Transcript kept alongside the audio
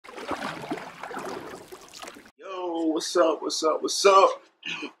What's up? What's up? What's up?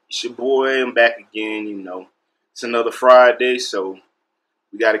 It's your boy. I'm back again. It's another Friday, so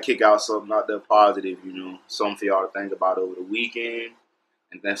we got to kick out something out there positive. Something for y'all to think about over the weekend,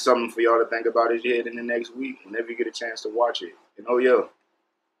 and then something for y'all to think about as you head in the next week. Whenever you get a chance to watch it, and oh yeah,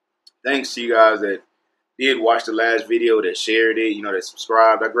 thanks to you guys that did watch the last video, that shared it, that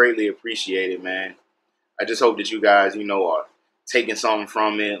subscribed. I greatly appreciate it, man. I just hope that you guys, are taking something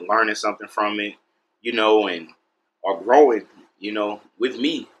from it, learning something from it, and are growing, with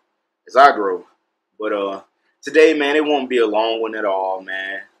me as I grow. But today, man, it won't be a long one at all,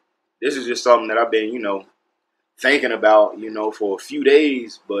 man. This is just something that I've been, thinking about, for a few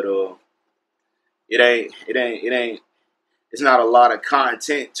days, but it's not a lot of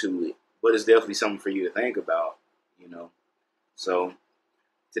content to it, but it's definitely something for you to think about, you know. So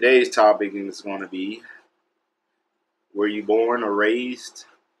today's topic is going to be: were you born or raised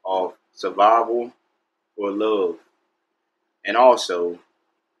off survival or love? And also,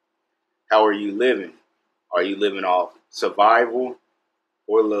 how are you living? Are you living off survival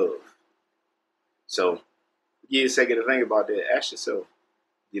or love? So, give you a second to think about that. Ask yourself,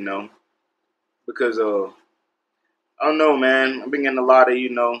 because I don't know, man. I've been getting a lot of,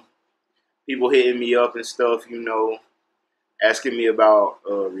 people hitting me up and stuff, asking me about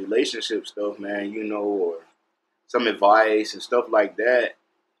relationship stuff, man, or some advice and stuff like that,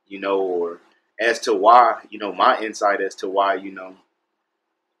 or as to why, my insight as to why,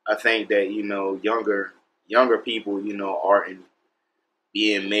 I think that, younger people, aren't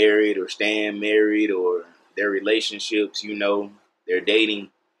being married or staying married, or their relationships, their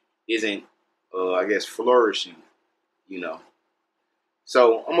dating isn't, I guess, flourishing, you know.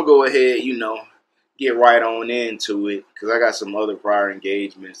 So I'm gonna go ahead, get right on into it, because I got some other prior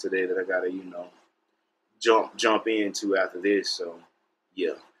engagements today that I gotta, jump into after this. So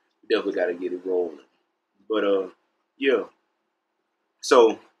yeah, definitely gotta get it rolling. But yeah.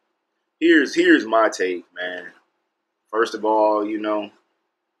 So here's my take, man. First of all,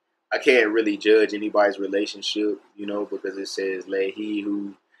 I can't really judge anybody's relationship, because it says, "Let he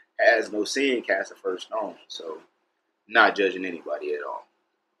who has no sin cast the first stone." So, not judging anybody at all.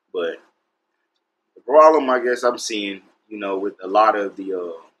 But the problem, I guess, I'm seeing, with a lot of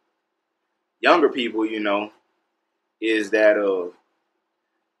the younger people, is that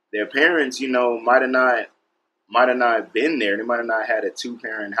their parents, might have not been there. They might have not had a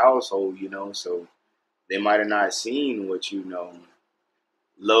two-parent household, so they might have not seen what,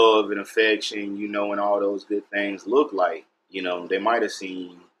 love and affection, and all those good things look like. They might have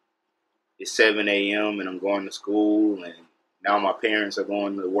seen it's 7 a.m. and I'm going to school, and now my parents are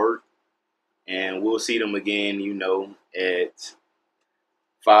going to work, and we'll see them again, at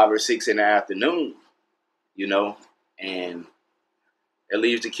 5 or 6 in the afternoon, and it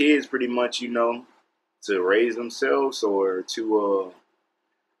leaves the kids pretty much, to raise themselves, or to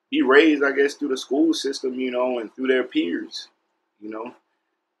be raised, I guess, through the school system, and through their peers,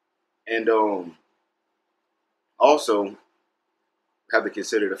 and also have to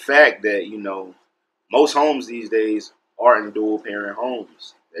consider the fact that, most homes these days aren't dual parent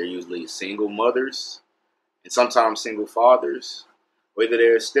homes. They're usually single mothers and sometimes single fathers, whether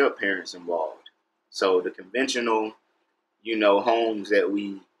there are step parents involved. So the conventional, homes that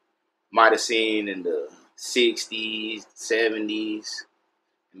we might have seen in the 60s, 70s,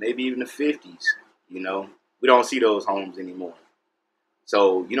 maybe even the 50s, we don't see those homes anymore.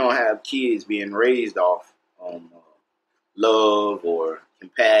 So you don't have kids being raised off love or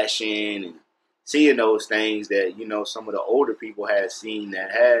compassion, and seeing those things that, some of the older people had seen,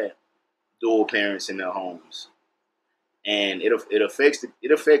 that had dual parents in their homes. And it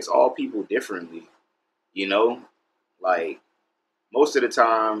affects all people differently, like most of the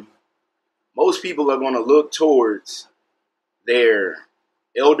time, most people are going to look towards their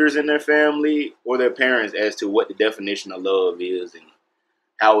elders in their family or their parents as to what the definition of love is, and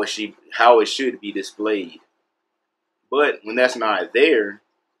how it should be displayed. But when that's not there,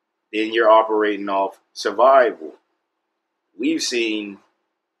 then you're operating off survival. We've seen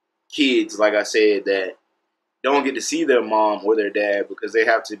kids, like I said, that don't get to see their mom or their dad because they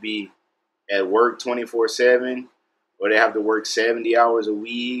have to be at work 24/7, or they have to work 70 hours a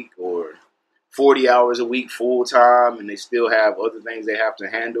week or 40 hours a week full time, and they still have other things they have to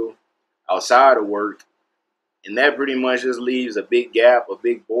handle outside of work. And that pretty much just leaves a big gap, a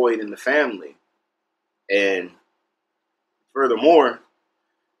big void in the family. And furthermore,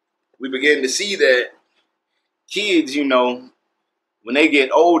 we begin to see that kids, when they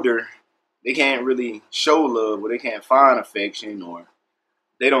get older, they can't really show love, or they can't find affection, or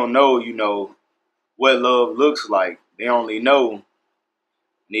they don't know, what love looks like. They only know, I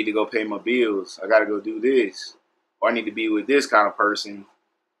need to go pay my bills. I got to go do this. or I need to be with this kind of person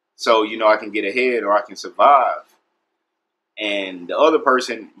so, I can get ahead or I can survive. And the other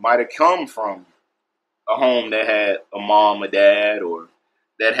person might have come from a home that had a mom, a dad, or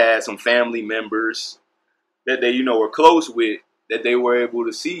that had some family members that they, were close with, that they were able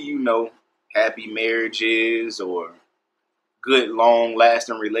to see, happy marriages or good, long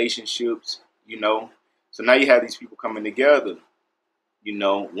lasting relationships. So now you have these people coming together,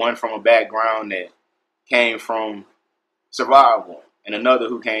 one from a background that came from survival and another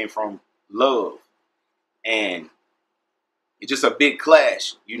who came from love. And it's just a big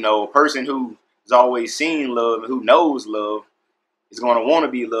clash. A person who has always seen love and who knows love is going to want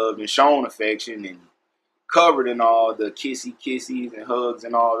to be loved and shown affection and covered in all the kissies and hugs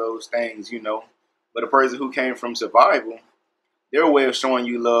and all those things. But a person who came from survival, their way of showing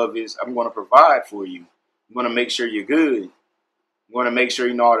you love is, I'm going to provide for you. I'm going to make sure you're good. I'm going to make sure,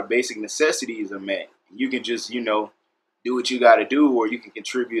 all the basic necessities are met. You can just, do what you got to do, or you can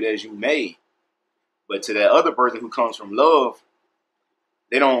contribute as you may. But to that other person who comes from love,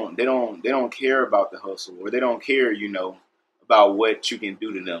 they don't care about the hustle, or they don't care, about what you can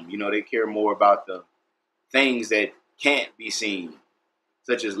do to them. They care more about the things that can't be seen,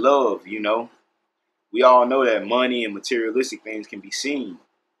 such as love. We all know that money and materialistic things can be seen,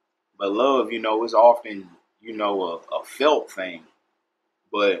 but love, is often, a felt thing.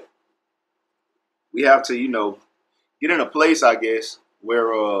 But we have to, get in a place, I guess,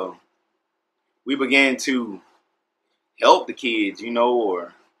 where we began to help the kids,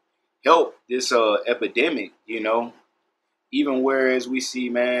 or help this epidemic, even whereas we see,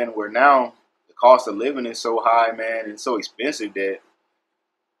 man, where now the cost of living is so high, man, and so expensive that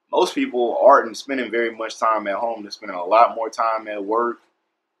most people aren't spending very much time at home. They're spending a lot more time at work,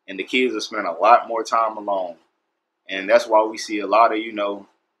 and the kids are spending a lot more time alone. And that's why we see a lot of,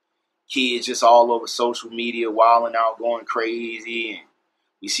 kids just all over social media, wilding out, going crazy. And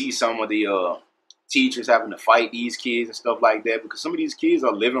we see some of the teachers having to fight these kids and stuff like that, because some of these kids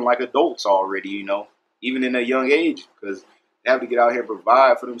are living like adults already, even in a young age, because they have to get out here and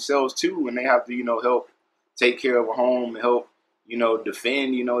provide for themselves too, and they have to, help take care of a home and help,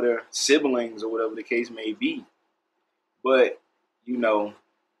 defend, their siblings or whatever the case may be. But,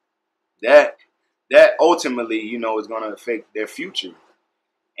 that that ultimately, is going to affect their future.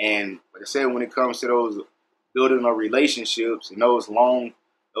 And like I said, when it comes to those building of relationships and those long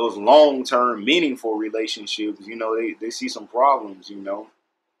term meaningful relationships, they see some problems.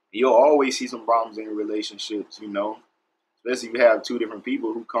 You'll always see some problems in your relationships. Especially if you have two different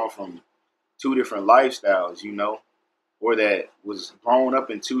people who come from two different lifestyles, or that was grown up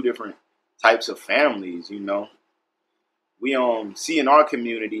in two different types of families. We see in our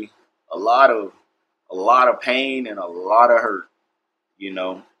community a lot of pain and a lot of hurt. You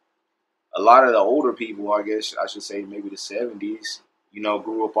know, a lot of the older people, I guess I should say, maybe the '70s,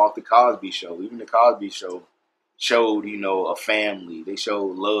 grew up off the Cosby Show. Even the Cosby Show showed, a family. They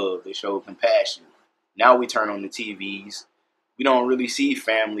showed love. They showed compassion. Now we turn on the TVs. We don't really see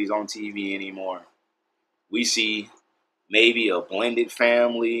families on TV anymore. We see maybe a blended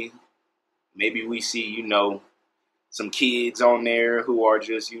family. Maybe we see, some kids on there who are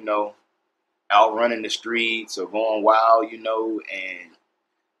just, out running the streets or going wild, and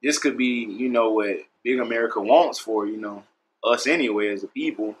this could be, what Big America wants for, us anyway as a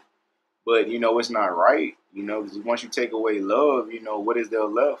people. But, it's not right, because once you take away love, what is there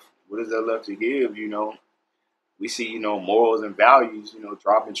left? What is there left to give, We see, morals and values,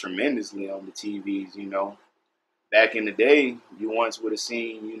 dropping tremendously on the TVs. Back in the day, you once would have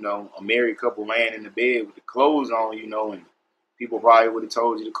seen, a married couple laying in the bed with the clothes on, and people probably would have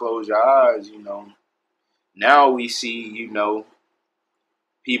told you to close your eyes. Now we see,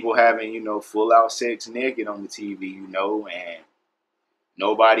 people having, full out sex naked on the TV, and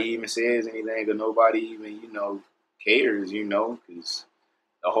nobody even says anything or nobody even, cares, because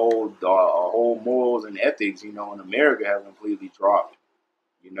the whole morals and ethics, in America have completely dropped,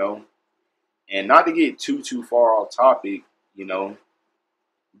 you know. And not to get too far off topic,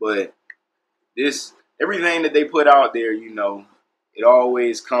 but this everything that they put out there, it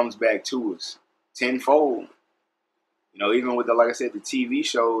always comes back to us tenfold. Even with like I said, the TV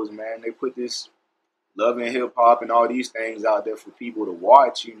shows, man, they put this love and hip hop and all these things out there for people to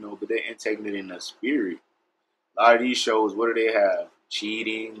watch, but they're taking it in the spirit. A lot of these shows, what do they have?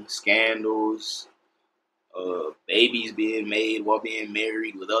 Cheating, scandals, babies being made while being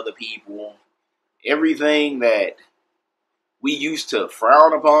married with other people. Everything that we used to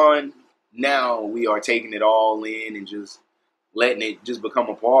frown upon, now we are taking it all in and just letting it just become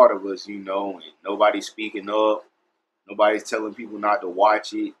a part of us, and nobody's speaking up. Nobody's telling people not to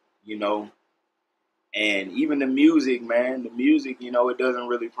watch it. And even the music, man, the music, it doesn't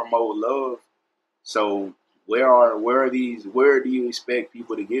really promote love. So where do you expect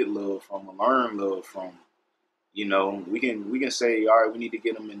people to get love from or learn love from? We can say, all right, we need to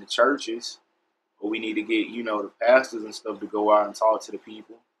get them in the churches, or we need to get the pastors and stuff to go out and talk to the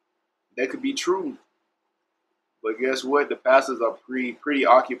people. That could be true, but guess what? The pastors are pretty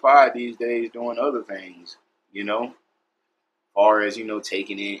occupied these days doing other things. You know, far as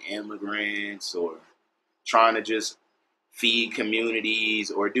taking in immigrants or trying to just feed communities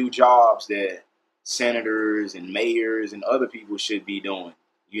or do jobs that senators and mayors and other people should be doing.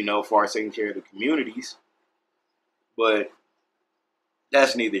 Far as taking care of the communities, but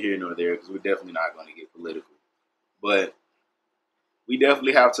that's neither here nor there because we're definitely not going to get political. But we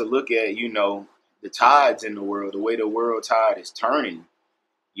definitely have to look at, the tides in the world, the way the world tide is turning.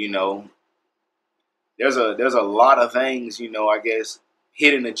 You know, there's a lot of things, I guess,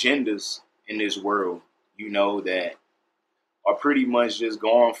 hidden agendas in this world, that are pretty much just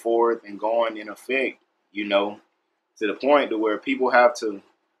going forth and going in effect, to the point to where people have to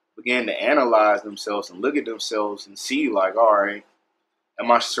begin to analyze themselves and look at themselves and see like, all right,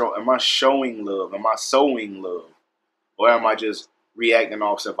 am I showing love? Am I sowing love? Or am I just reacting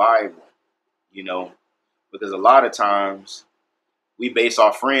off survival? You know, because a lot of times we base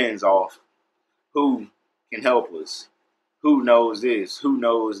our friends off who can help us, who knows this, who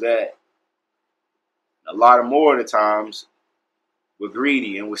knows that. A lot of more of the times we're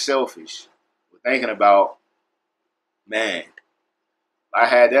greedy and we're selfish. We're thinking about, man, I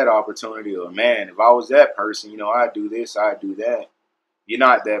had that opportunity, or man, if I was that person, I'd do this, I'd do that. You're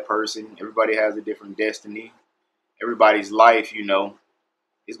not that person. Everybody has a different destiny. Everybody's life,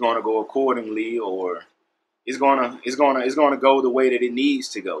 is going to go accordingly, or it's gonna go the way that it needs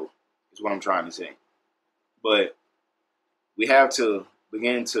to go. Is what I'm trying to say. But we have to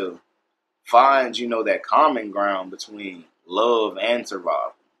begin to find, that common ground between love and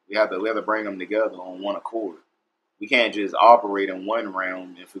survival. We have to bring them together on one accord. We can't just operate in one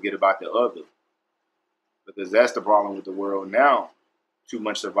realm and forget about the other, because that's the problem with the world now. Too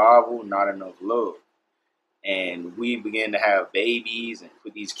much survival, not enough love. And we begin to have babies and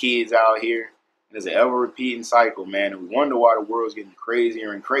put these kids out here. And it's an ever repeating cycle, man. And we wonder why the world's getting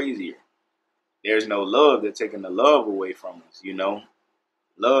crazier and crazier. There's no love. They're taking the love away from us.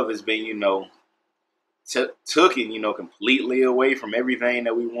 Love has been, taken, completely away from everything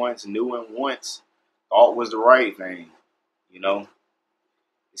that we once knew and once thought was the right thing. You know,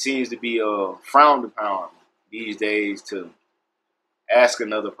 it seems to be frowned upon these days to ask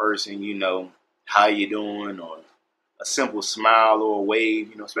another person, how you doing, or a simple smile or a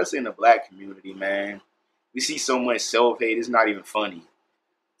wave, especially in the black community, man. We see so much self-hate, it's not even funny.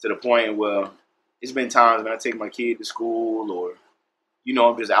 To the point where it's been times when I take my kid to school, or,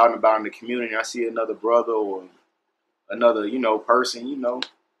 I'm just out and about in the community and I see another brother or another, person, and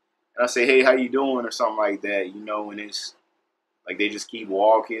I say, hey, how you doing, or something like that, and it's like they just keep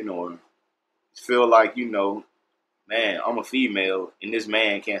walking, or feel like, man, I'm a female and this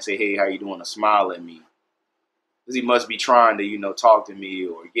man can't say, hey, how you doing, or smile at me. Because he must be trying to, talk to me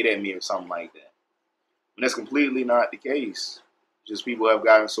or get at me or something like that. And that's completely not the case. Just people have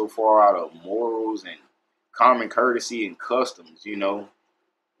gotten so far out of morals and common courtesy and customs,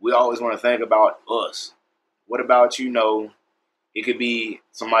 We always want to think about us. What about, it could be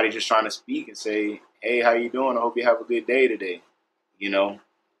somebody just trying to speak and say, hey, how you doing? I hope you have a good day today,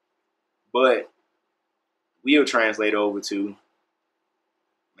 But we'll translate over to,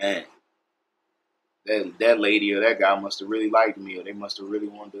 man, that lady or that guy must have really liked me, or they must have really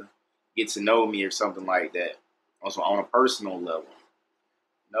wanted to get to know me or something like that. Also on a personal level.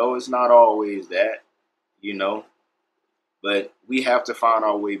 No, it's not always that, you know. But we have to find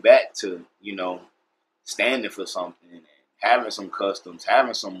our way back to, standing for something and having some customs,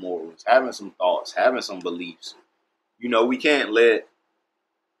 having some morals, having some thoughts, having some beliefs. We can't let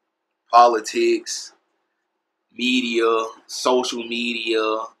politics, media, social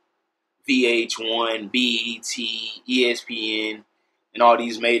media, VH1, BET, ESPN, and all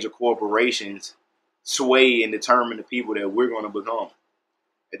these major corporations sway and determine the people that we're going to become.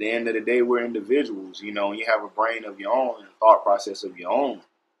 At the end of the day, we're individuals, and you have a brain of your own and a thought process of your own.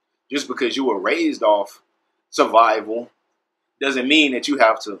 Just because you were raised off survival doesn't mean that you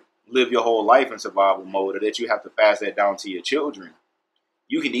have to live your whole life in survival mode, or that you have to pass that down to your children.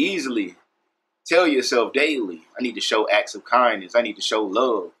 You can easily tell yourself daily, I need to show acts of kindness. I need to show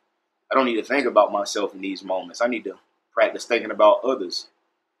love. I don't need to think about myself in these moments. I need to practice thinking about others.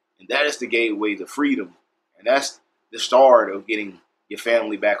 And that is the gateway to freedom. And that's the start of getting your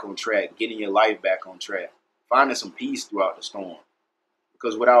family back on track, getting your life back on track, finding some peace throughout the storm.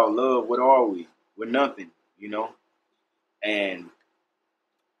 Because without love, what are we? with nothing, you know. And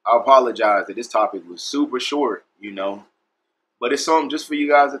I apologize that this topic was super short, you know, but it's something just for you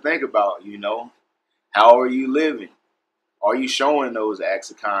guys to think about, you know. How are you living? Are you showing those acts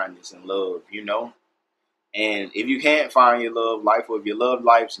of kindness and love, you know? And if you can't find your love life, or if your love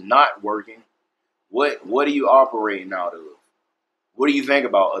life's not working, what are you operating out of? What do you think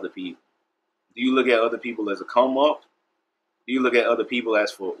about other people? Do you look at other people as a come up? Do you look at other people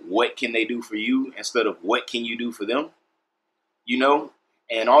as for what can they do for you instead of what can you do for them? You know?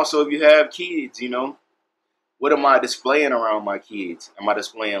 And also if you have kids, you know, what am I displaying around my kids? Am I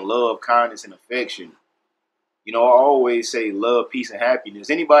displaying love, kindness, and affection? You know, I always say love, peace, and happiness.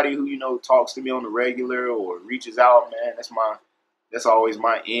 Anybody who, you know, talks to me on the regular or reaches out, man, that's always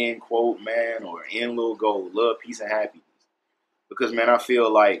my end quote, man, or end little goal. Love, peace, and happiness. Because man, I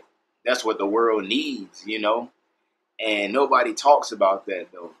feel like that's what the world needs, you know? And nobody talks about that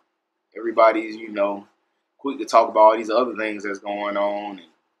though. Everybody's, you know, quick to talk about all these other things that's going on and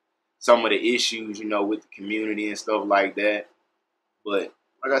some of the issues, you know, with the community and stuff like that. But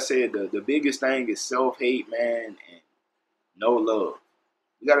like I said, the biggest thing is self-hate, man, and no love.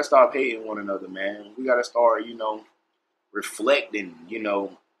 We gotta stop hating one another, man. We gotta start, you know, reflecting, you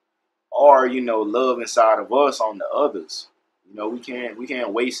know, our, you know, love inside of us on the others. You know, we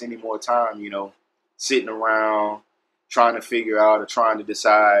can't waste any more time, you know, sitting around trying to figure out or trying to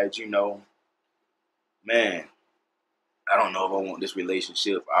decide, you know, man, I don't know if I want this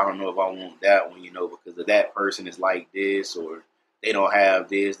relationship. I don't know if I want that one, you know, because of that person is like this or they don't have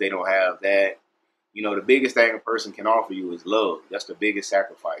this, they don't have that. You know, the biggest thing a person can offer you is love. That's the biggest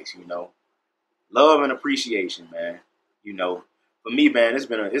sacrifice, you know. Love and appreciation, man. You know, for me, man,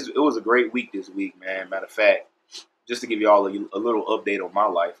 it was a great week this week, man. Matter of fact, just to give you all a little update on my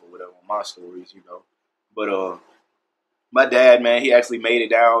life or whatever, my stories, you know. But my dad, man, he actually made it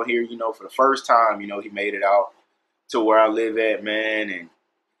down here, you know, for the first time. You know, he made it out to where I live at, man, and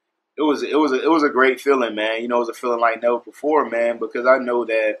it was a great feeling, man. You know, it was a feeling like never before, man, because I know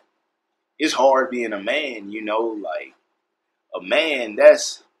that it's hard being a man. You know, like a man,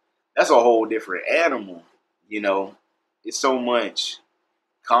 that's a whole different animal. You know, it's so much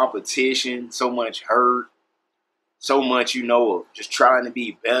competition, so much hurt, so much, you know, of just trying to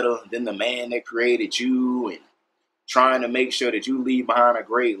be better than the man that created you and trying to make sure that you leave behind a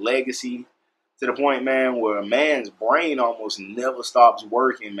great legacy to the point, man, where a man's brain almost never stops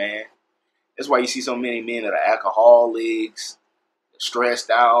working, man. That's why you see so many men that are alcoholics, stressed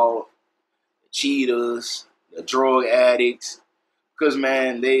out, cheaters, the drug addicts. Because,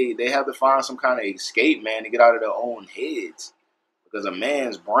 man, they have to find some kind of escape, man, to get out of their own heads. Because a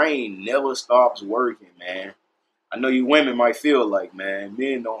man's brain never stops working, man. I know you women might feel like, man,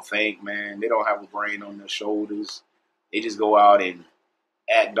 men don't think, man. They don't have a brain on their shoulders. They just go out and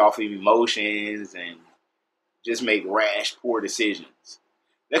act off of emotions and just make rash, poor decisions.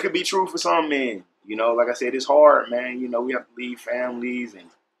 That could be true for some men. You know, like I said, it's hard, man. You know, we have to leave families and,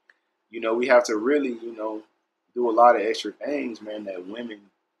 you know, we have to really, you know, do a lot of extra things, man, that women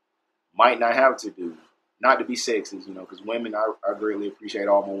might not have to do. Not to be sexist, you know, because women, I greatly appreciate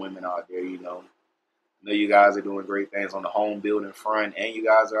all my women out there, you know. I know you guys are doing great things on the home building front, and you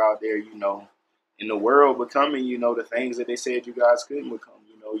guys are out there, you know, in the world becoming, you know, the things that they said you guys couldn't become,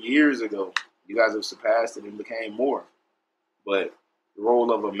 you know, years ago. You guys have surpassed it and became more. But the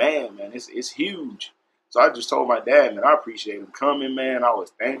role of a man, man, it's huge. So I just told my dad, man, I appreciate him coming, man. I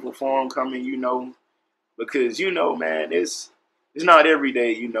was thankful for him coming, you know, because, you know, man, it's not every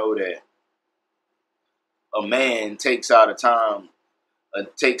day, you know, that a man takes out his time,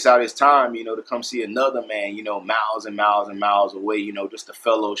 you know, to come see another man, you know, miles and miles and miles away, you know, just to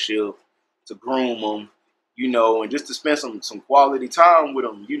fellowship, to groom him, you know, and just to spend some quality time with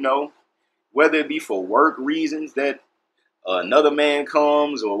him, you know, whether it be for work reasons that another man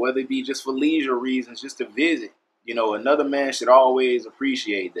comes or whether it be just for leisure reasons, just to visit. You know, another man should always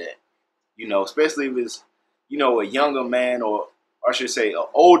appreciate that, you know, especially if it's, you know, a younger man or I should say an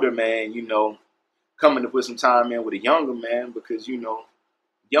older man, you know, coming to put some time in with a younger man because, you know,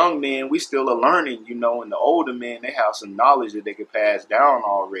 young men, we still are learning, you know, and the older men, they have some knowledge that they could pass down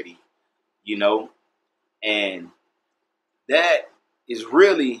already, you know, and that is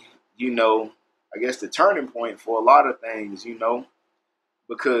really, you know, I guess the turning point for a lot of things, you know,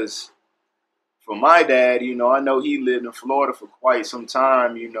 because for my dad, you know, I know he lived in Florida for quite some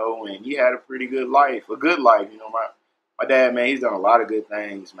time, you know, and he had a pretty good life, you know, my dad, man, he's done a lot of good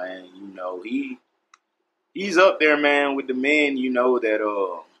things, man, you know, he's up there, man, with the men, you know, that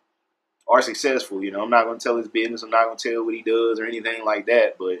are successful. You know, I'm not gonna tell his business. I'm not gonna tell what he does or anything like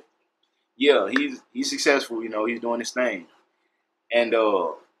that. But yeah, he's successful. You know, he's doing his thing, and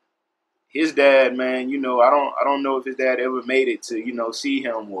his dad, man, I don't know if his dad ever made it to, see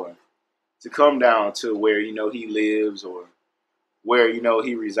him or to come down to where, he lives or where,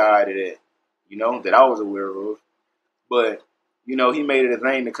 he resided at, that I was aware of. But, he made it a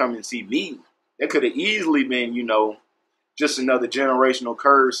thing to come and see me. That could have easily been, just another generational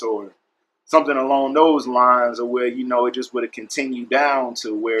curse or something along those lines, or where, it just would have continued down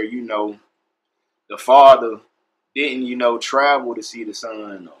to where, the father didn't, travel to see the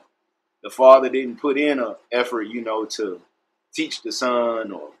son, or the father didn't put in an effort, to teach the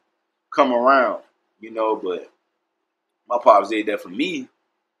son or come around, but my pops did that for me.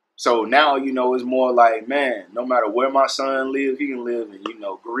 So now, it's more like, man, no matter where my son lives, he can live in,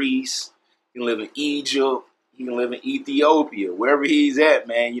 Greece, he can live in Egypt, he can live in Ethiopia, wherever he's at,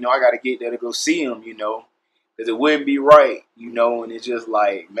 man, I got to get there to go see him, because it wouldn't be right, and it's just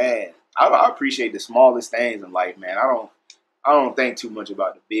like, man, I appreciate the smallest things in life, man. I don't think too much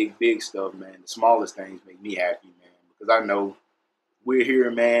about the big stuff, man. The smallest things make me happy, man, because I know we're here,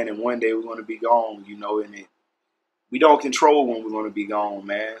 man, and one day we're going to be gone, and we don't control when we're going to be gone,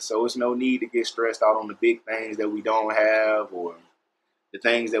 man. So it's no need to get stressed out on the big things that we don't have or the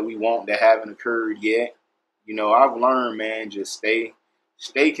things that we want that haven't occurred yet. I've learned, man, just stay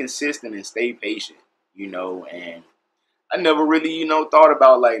consistent and stay patient, and I never really, thought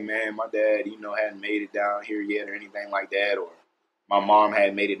about like, man, my dad, hadn't made it down here yet or anything like that, or my mom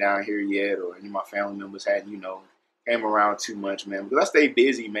hadn't made it down here yet, or any of my family members hadn't, came around too much, man. Because I stay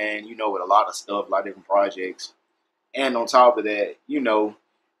busy, man, with a lot of stuff, a lot of different projects. And on top of that,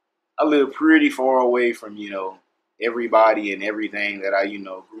 I live pretty far away from, everybody and everything that I,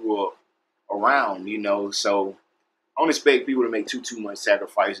 grew up around, So I don't expect people to make too much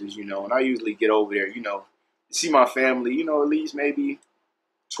sacrifices, And I usually get over there, to see my family, at least maybe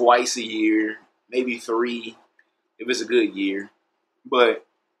twice a year, maybe three, if it's a good year. But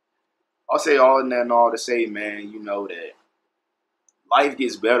I'll say all in that and all to say, man, that life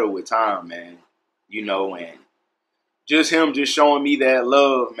gets better with time, man. And just him just showing me that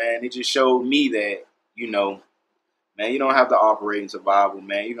love, man. It just showed me that, man, you don't have to operate in survival,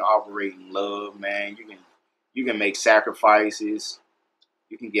 man. You can operate in love, man. You can make sacrifices.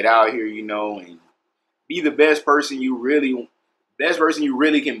 You can get out here, and be the best person you really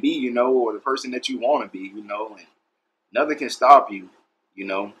can be, or the person that you want to be, and nothing can stop you,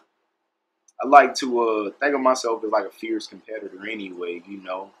 I like to think of myself as like a fierce competitor anyway,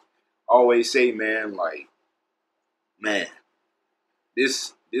 I always say, man, like, man,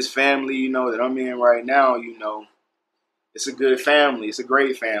 this family, that I'm in right now, it's a good family. It's a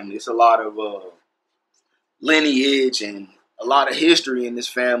great family. It's a lot of lineage and a lot of history in this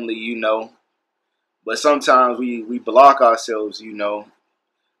family, But sometimes we block ourselves,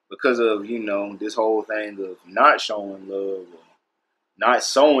 because of, this whole thing of not showing love or not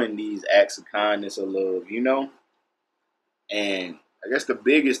showing these acts of kindness or love, And I guess the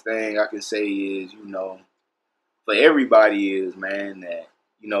biggest thing I can say is, for everybody is, man, that,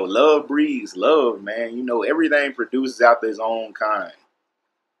 love breeds love, man. Everything produces after its own kind.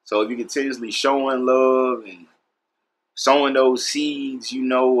 So if you continuously showing love and sowing those seeds,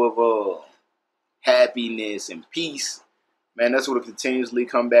 of happiness and peace, man, that's what will continuously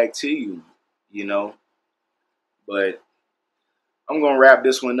come back to you, you know. But I'm gonna wrap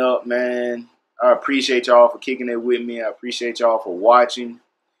this one up, man. I appreciate y'all for kicking it with me. I appreciate y'all for watching.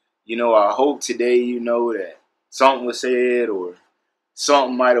 I hope today, that something was said or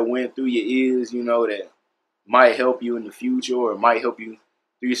something might have went through your ears, that might help you in the future or might help you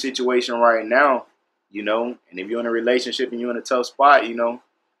through your situation right now, And if you're in a relationship and you're in a tough spot,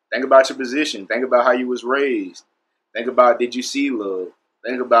 think about your position. Think about how you was raised. Think about, did you see love?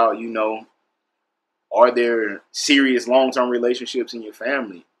 Think about, are there serious long-term relationships in your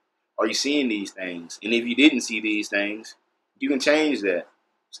family? Are you seeing these things? And if you didn't see these things, you can change that.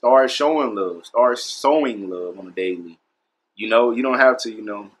 Start showing love. Start sowing love on a daily. You don't have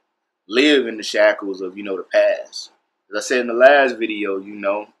to, live in the shackles of, the past. As I said in the last video,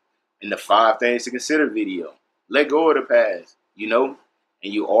 in the 5 things to consider video, let go of the past,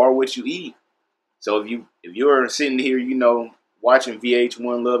 and you are what you eat. So if you're sitting here, watching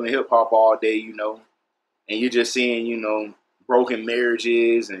VH1 Love and Hip Hop all day, and you're just seeing, broken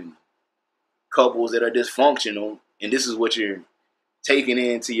marriages and couples that are dysfunctional, and this is what you're taking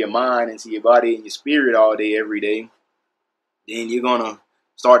into your mind, into your body and your spirit all day, every day, then you're gonna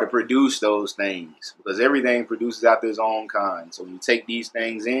start to produce those things, because everything produces after its own kind. So when you take these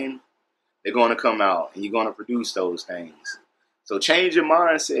things in, they're gonna come out, and you're gonna produce those things. So change your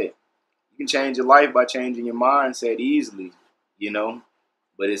mindset. You can change your life by changing your mindset easily,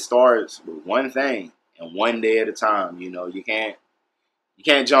 But it starts with one thing and one day at a time. You you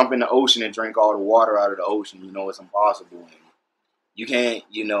can't jump in the ocean and drink all the water out of the ocean. You know, it's impossible. And you can't,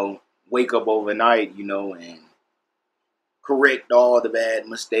 wake up overnight, and correct all the bad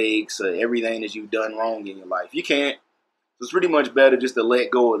mistakes or everything that you've done wrong in your life. You can't. So it's pretty much better just to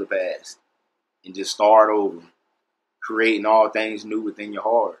let go of the past and just start over, creating all things new within your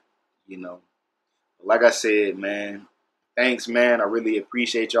heart. Like I said, man, thanks, man. I really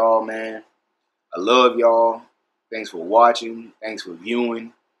appreciate y'all, man. I love y'all. Thanks for watching. Thanks for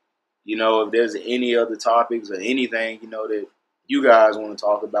viewing. If there's any other topics or anything, that you guys want to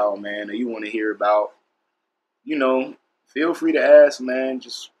talk about, man, or you want to hear about, feel free to ask, man.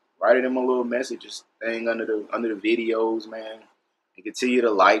 Just write it in my little messages thing under the videos, man. And continue to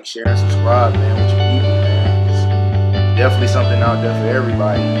like, share, and subscribe, man, with your people, man. It's definitely something out there for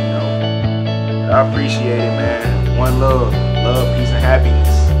everybody, But I appreciate it, man. One love, peace, and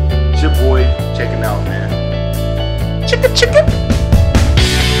happiness. It's your boy checking out, man. Chicka chicka.